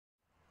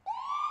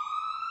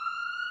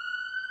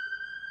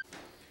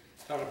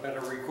Thought I'd better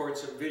record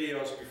some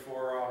videos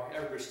before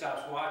everybody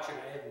stops watching.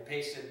 I haven't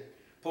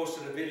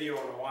posted a video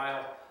in a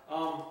while.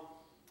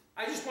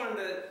 I just wanted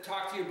to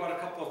talk to you about a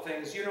couple of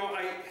things. You know,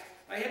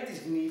 I have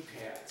these knee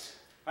pads.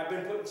 I've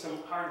been putting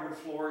some hardwood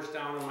floors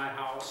down in my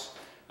house.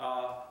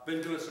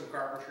 Been doing some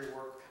carpentry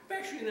work. I'm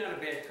actually not a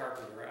bad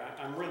carpenter.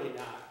 I'm really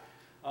not.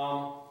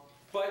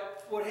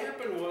 But what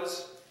happened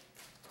was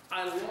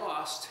I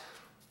lost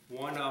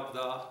one of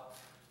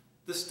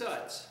the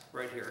studs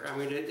right here. I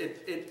mean,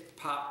 it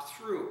popped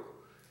through.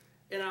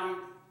 And I'm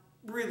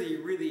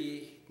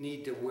really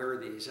need to wear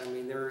these. I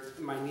mean,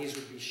 my knees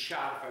would be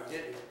shot if I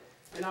didn't.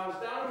 And I was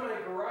down in my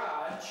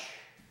garage.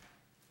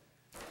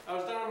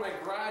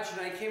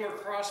 And I came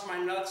across my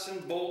nuts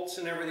and bolts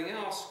and everything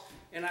else,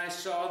 and I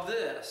saw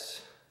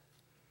this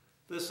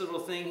little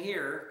thing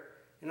here,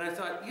 and I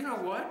thought, you know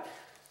what?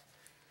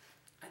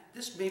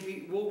 This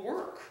maybe will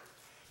work.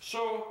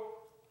 So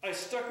I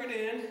stuck it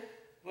in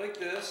like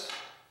this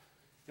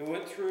and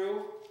went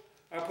through.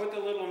 I put the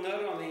little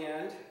nut on the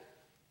end.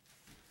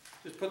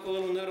 Just put the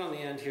little nut on the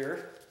end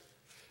here.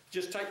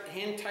 Just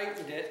hand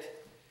tightened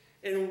it.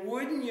 And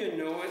wouldn't you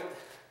know it,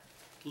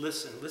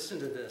 listen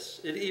to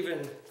this. It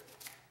even,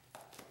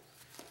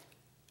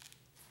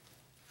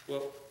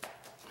 well,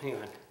 hang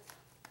on.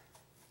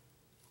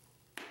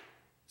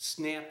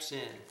 Snaps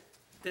in.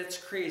 That's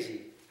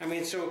crazy. I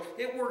mean, so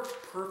it works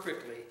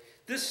perfectly.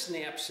 This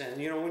snaps in.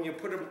 You know, when you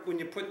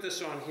put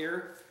this on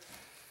here,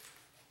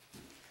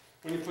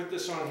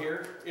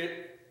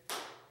 it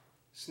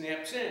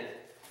snaps in.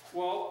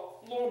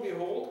 Well, lo and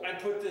behold, I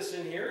put this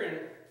in here and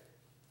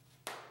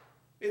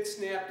it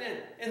snapped in,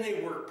 and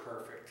they work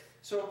perfect.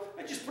 So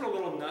I just put a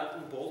little nut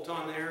and bolt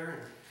on there,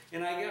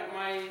 and I got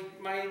my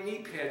knee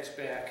pads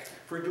back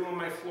for doing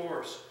my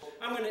floors.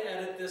 I'm going to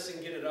edit this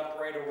and get it up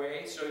right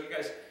away. So you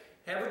guys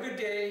have a good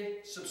day.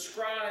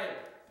 Subscribe,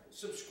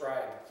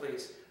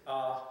 please.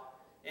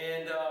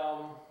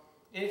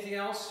 Anything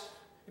else?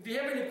 If you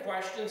have any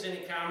questions,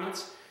 any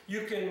comments,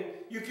 you can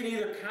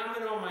either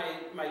comment on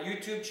my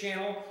YouTube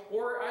channel,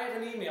 or I have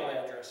an email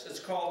address. It's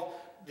called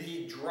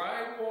the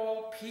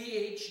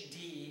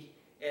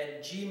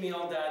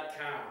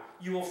drywallphd@gmail.com.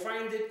 You will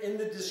find it in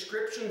the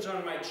descriptions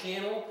on my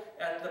channel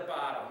at the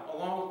bottom,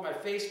 along with my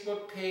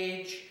Facebook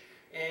page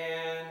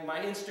and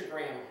my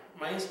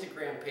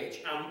Instagram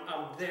page.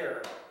 I'm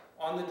there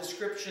on the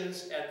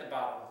descriptions at the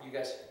bottom. You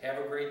guys have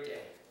a great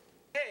day.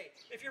 Hey,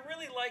 if you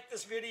really like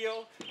this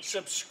video,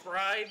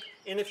 subscribe,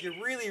 and if you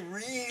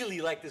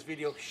really like this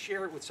video,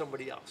 share it with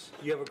somebody else.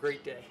 You have a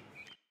great day.